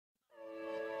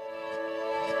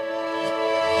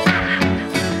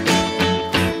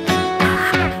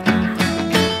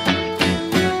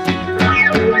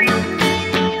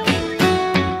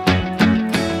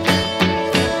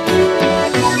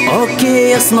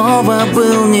снова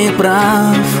был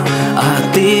неправ, а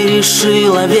ты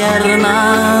решила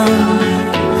верно,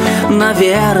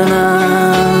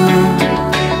 наверно.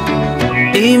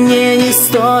 И мне не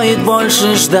стоит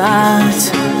больше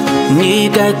ждать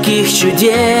никаких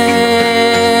чудес.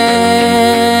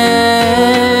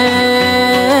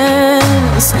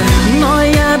 Но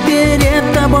я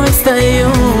перед тобой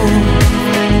стою,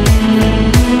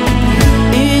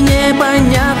 и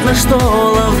непонятно, что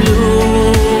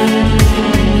ловлю.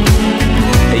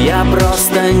 Я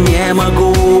просто не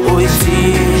могу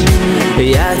уйти,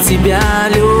 я тебя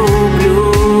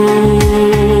люблю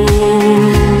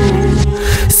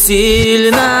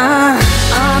сильно.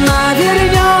 Она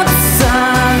вернется,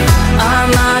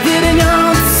 она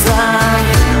вернется,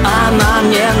 она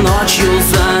мне ночью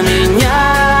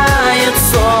заменяет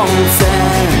солнце.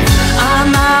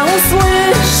 Она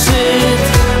услышит,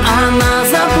 она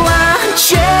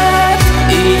заплачет,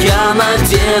 и я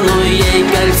надену ей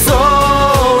кольцо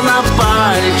на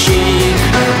пальчик,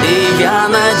 и я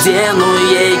надену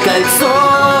ей кольцо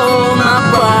на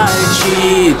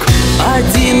пальчик.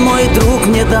 Один мой друг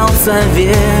мне дал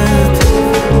совет: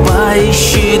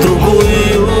 поищи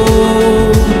другую,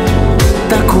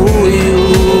 такую.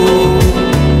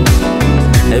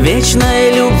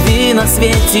 Вечной любви на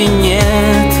свете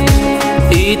нет,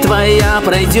 и твоя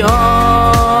пройдет,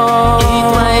 и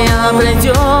твоя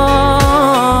пройдет.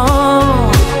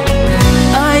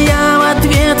 А я в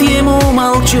ответ ему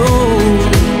молчу,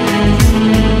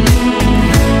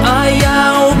 а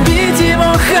я убить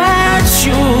его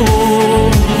хочу.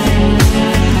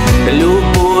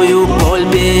 Любую боль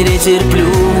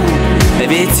перетерплю,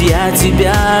 ведь я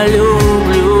тебя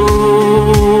люблю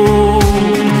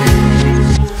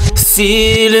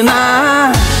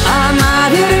сильно. Она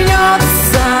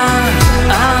вернется,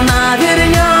 она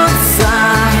вернется,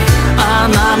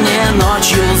 она мне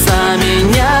ночью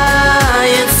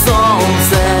заменяет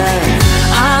солнце.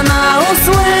 Она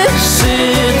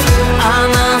услышит,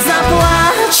 она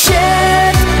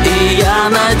заплачет, и я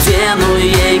надену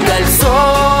ей кольцо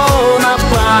на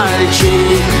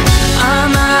пальчик.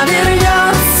 Она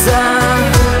вернется,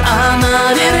 она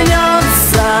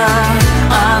вернется,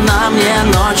 она мне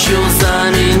ночью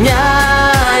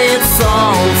заменяет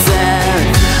солнце.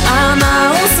 Она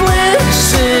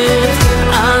услышит,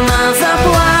 она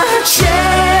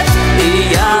заплачет, и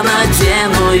я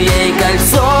надену ей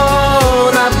кольцо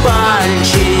на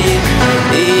пальчик,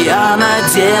 и я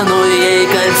надену ей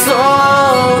кольцо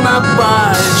на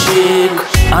пальчик.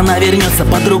 Она вернется,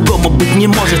 по-другому быть не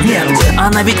может, нет.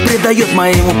 Она ведь придает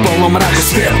моему полному мраку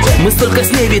свет. Мы столько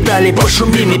с ней видали,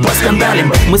 пошумим и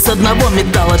поскандалим. Мы с одного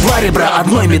металла два ребра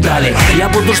одной медали. Я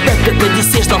буду ждать, как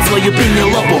Одиссей ждал свою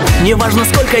Пенелопу. Неважно,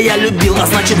 сколько я любил, а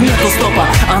значит нету стопа.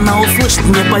 Она услышит,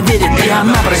 мне поверит, и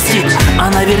она простит.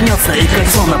 Она вернется, и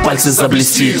кольцо на пальце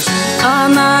заблестит.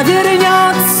 Она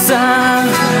вернется,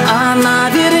 она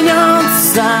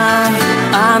вернется,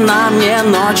 она мне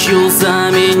ночью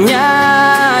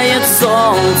заменяет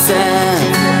солнце.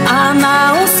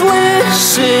 Она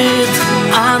услышит,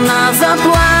 она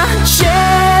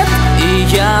заплачет, и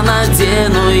я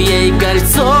надену ей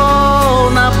кольцо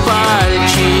на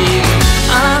пальчик.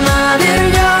 Она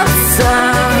вернется,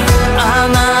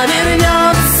 она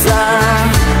вернется,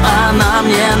 она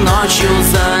мне ночью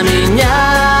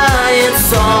заменяет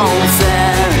солнце.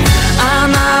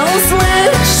 Она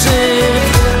услышит,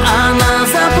 она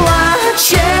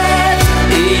заплачет,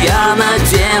 и я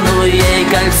надену ей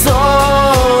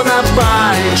кольцо на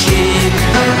пальчик,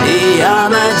 и я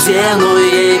надену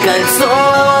ей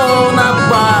кольцо на пальчик.